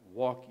light,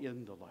 walk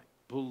in the light.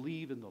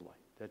 Believe in the light,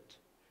 that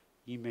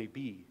ye may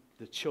be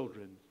the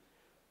children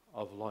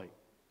of light.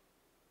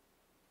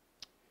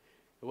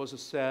 It was a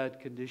sad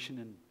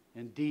condition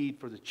indeed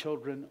for the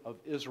children of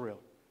Israel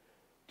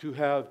to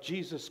have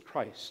Jesus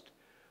Christ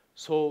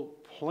so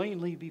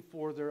plainly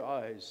before their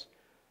eyes,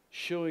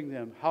 showing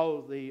them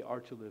how they are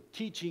to live,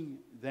 teaching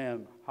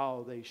them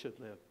how they should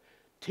live,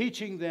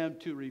 teaching them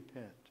to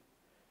repent.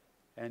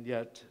 And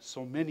yet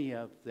so many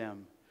of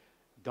them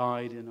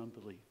died in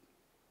unbelief.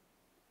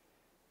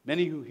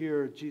 Many who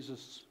hear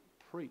Jesus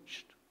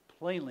preached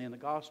plainly in the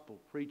gospel,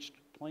 preached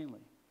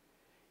plainly,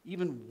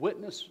 even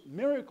witness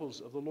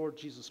miracles of the Lord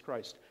Jesus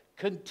Christ,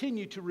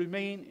 continue to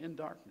remain in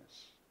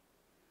darkness.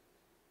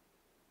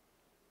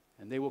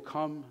 And they will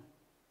come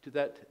to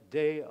that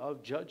day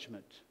of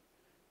judgment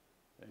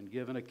and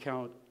give an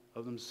account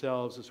of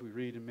themselves, as we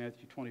read in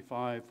Matthew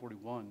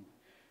 25:41.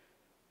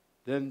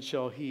 Then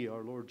shall he,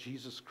 our Lord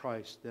Jesus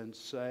Christ, then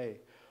say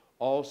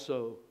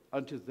also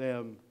unto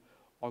them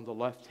on the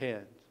left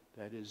hand,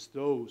 that is,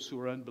 those who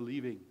are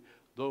unbelieving,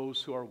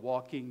 those who are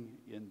walking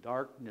in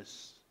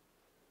darkness,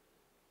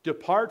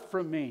 depart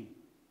from me,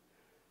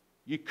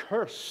 ye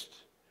cursed,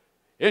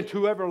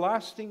 into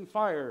everlasting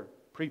fire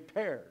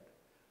prepared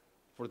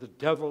for the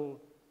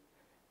devil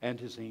and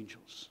his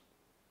angels.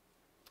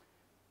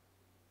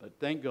 But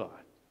thank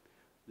God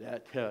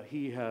that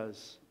he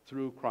has,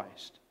 through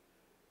Christ,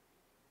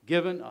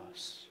 given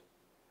us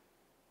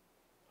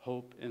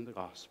hope in the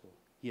gospel.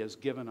 He has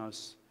given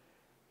us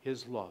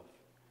his love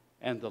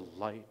and the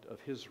light of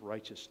his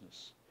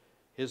righteousness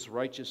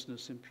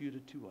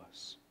imputed to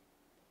us.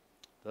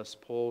 Thus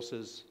Paul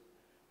says,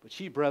 but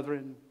ye,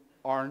 brethren,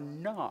 are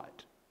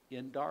not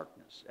in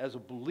darkness. As a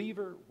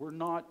believer, we're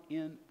not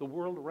in the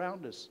world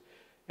around us.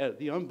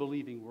 The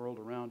unbelieving world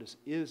around us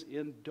is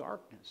in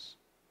darkness.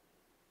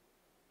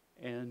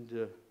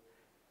 And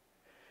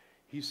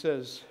he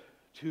says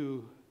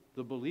to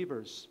the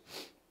believers,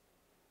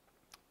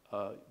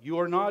 you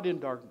are not in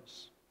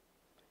darkness.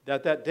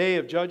 That day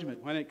of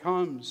judgment, when it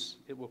comes,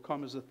 it will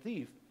come as a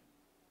thief.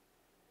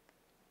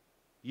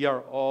 Ye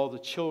are all the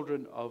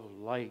children of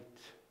light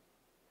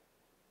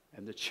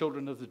and the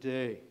children of the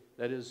day.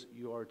 That is,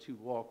 you are to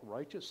walk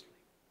righteously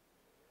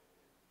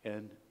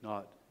and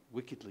not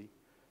wickedly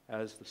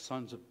as the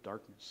sons of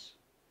darkness.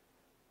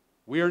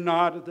 We are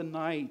not of the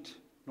night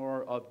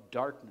nor of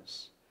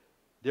darkness.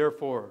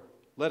 Therefore,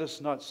 let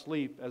us not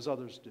sleep as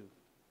others do.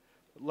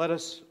 But let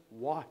us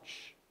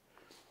watch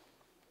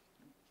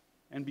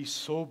and be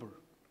sober.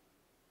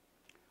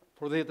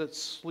 For they that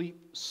sleep,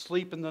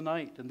 sleep in the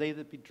night, and they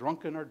that be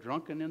drunken are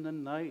drunken in the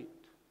night.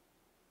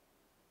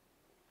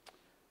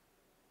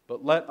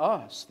 But let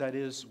us, that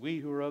is, we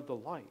who are of the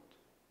light,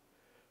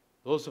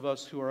 those of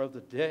us who are of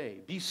the day,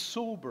 be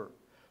sober,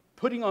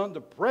 putting on the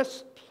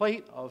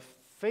breastplate of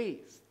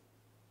faith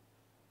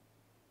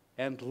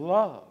and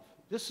love.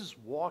 This is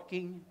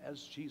walking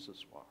as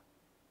Jesus walked.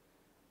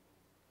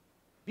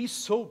 Be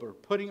sober,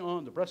 putting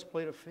on the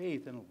breastplate of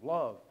faith and of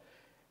love,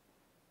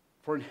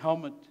 for an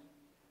helmet,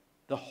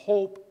 the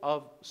hope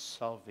of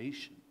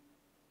salvation.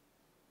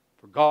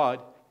 For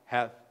God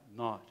hath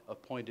not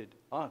appointed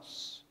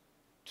us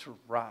to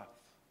wrath.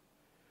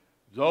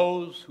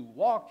 Those who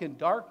walk in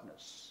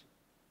darkness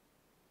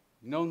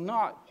know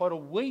not what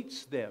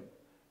awaits them.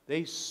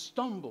 They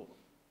stumble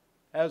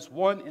as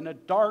one in a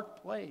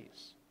dark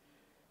place.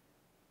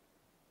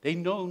 They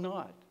know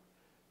not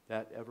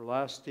that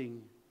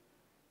everlasting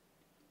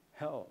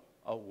hell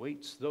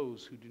awaits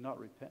those who do not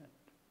repent.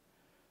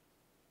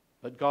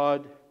 But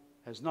God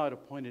has not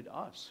appointed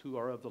us who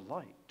are of the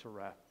light to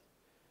wrath,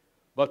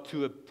 but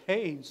to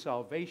obtain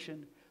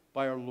salvation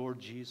by our Lord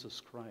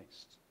Jesus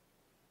Christ.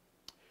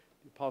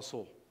 The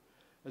apostle,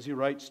 as he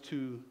writes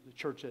to the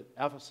church at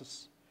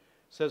Ephesus,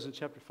 says in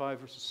chapter 5,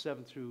 verses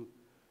 7 through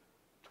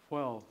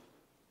 12,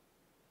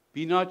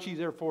 be not ye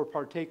therefore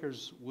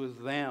partakers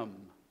with them,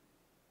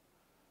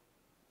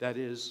 that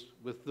is,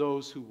 with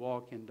those who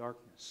walk in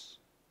darkness.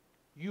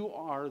 You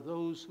are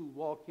those who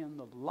walk in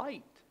the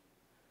light.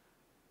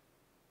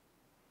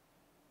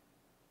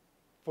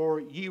 For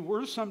ye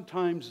were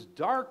sometimes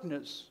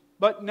darkness,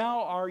 but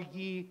now are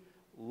ye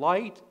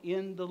light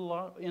in the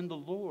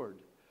Lord.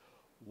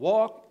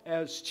 Walk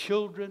as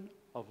children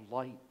of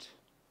light.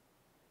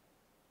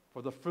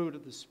 For the fruit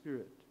of the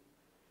Spirit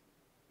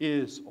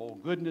is all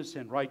goodness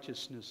and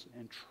righteousness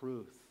and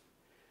truth.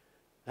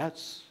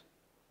 That's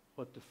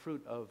what the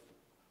fruit of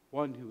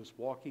one who is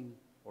walking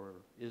or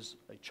is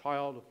a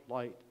child of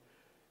light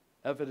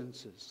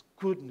evidences: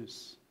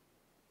 goodness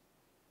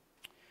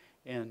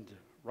and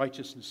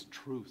righteousness and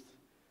truth,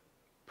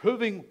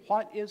 proving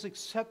what is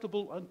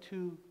acceptable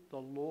unto the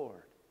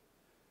Lord.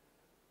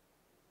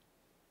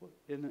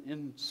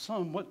 In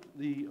sum, what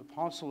the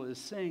apostle is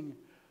saying,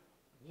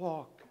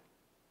 walk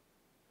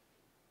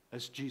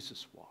as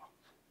Jesus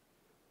walked,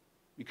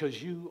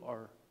 because you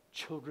are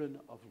children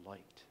of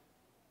light.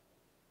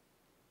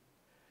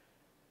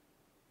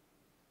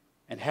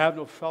 And have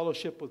no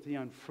fellowship with the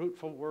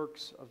unfruitful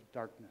works of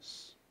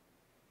darkness,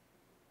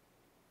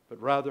 but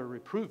rather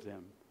reprove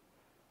them.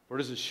 For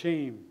it is a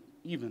shame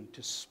even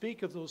to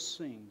speak of those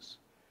things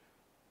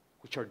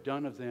which are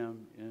done of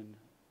them in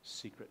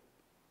secret,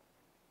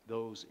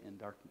 those in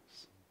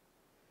darkness.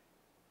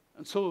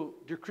 And so,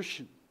 dear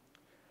Christian,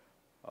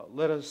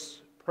 let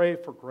us pray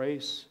for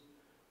grace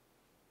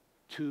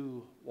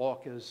to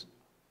walk as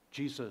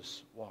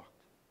Jesus walked,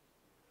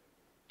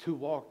 to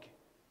walk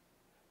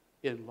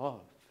in love,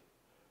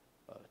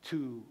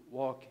 to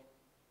walk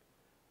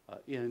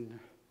in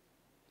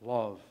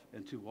love,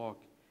 and to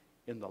walk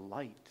in the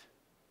light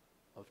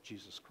of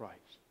Jesus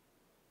Christ.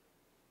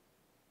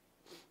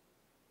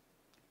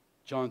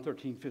 John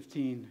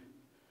 13:15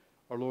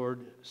 our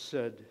Lord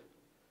said,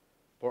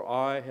 "For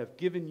I have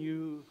given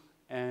you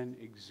an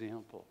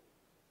example,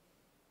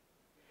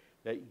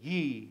 that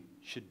ye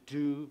should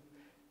do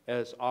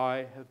as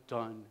I have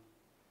done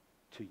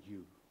to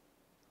you."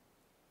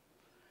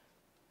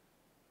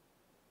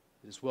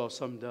 It is well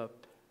summed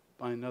up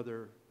by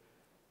another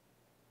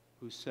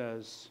who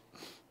says,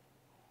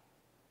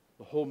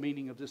 the whole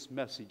meaning of this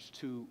message,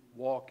 to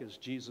walk as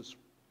Jesus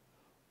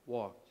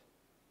walked,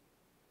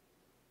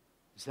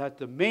 is that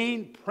the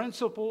main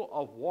principle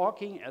of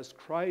walking as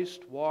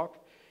Christ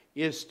walked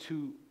is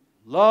to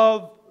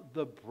love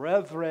the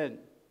brethren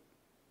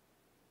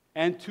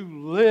and to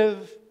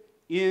live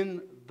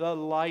in the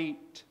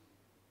light.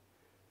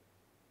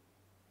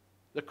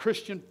 The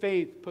Christian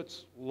faith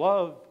puts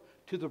love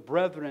to the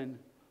brethren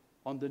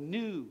on the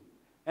new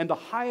and the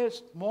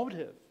highest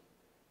motive,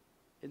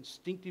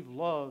 instinctive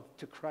love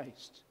to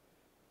Christ,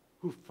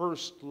 who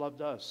first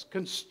loved us,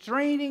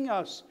 constraining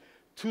us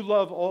to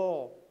love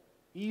all,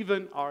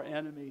 even our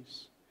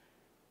enemies,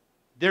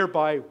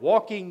 thereby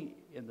walking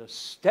in the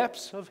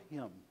steps of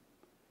Him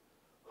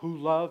who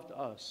loved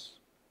us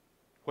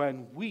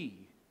when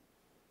we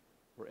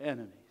were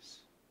enemies.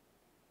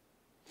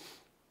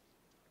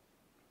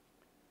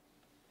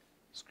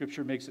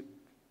 Scripture makes it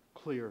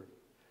clear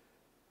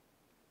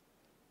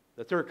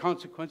that there are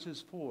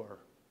consequences for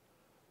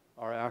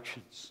our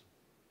actions.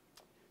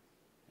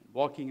 And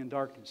walking in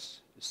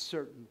darkness is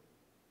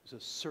a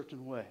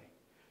certain way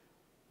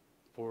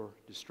for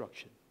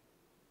destruction.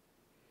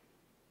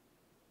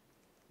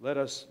 Let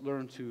us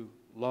learn to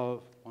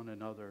love one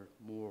another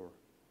more.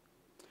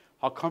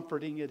 How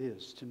comforting it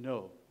is to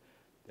know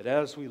that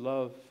as we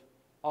love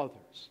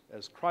others,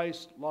 as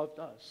Christ loved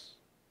us,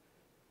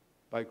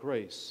 by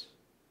grace,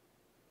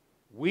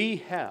 we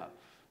have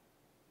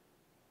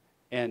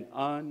an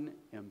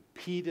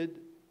unimpeded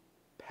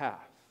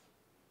path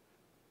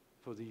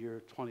for the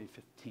year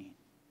 2015.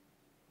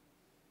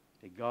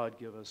 May God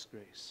give us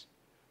grace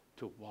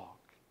to walk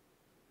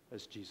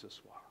as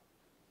Jesus walked.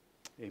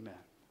 Amen.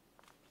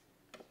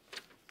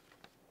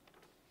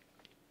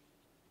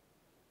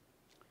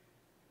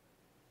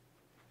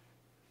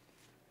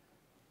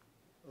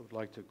 I would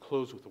like to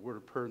close with a word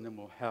of prayer, and then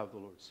we'll have the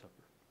Lord's Supper.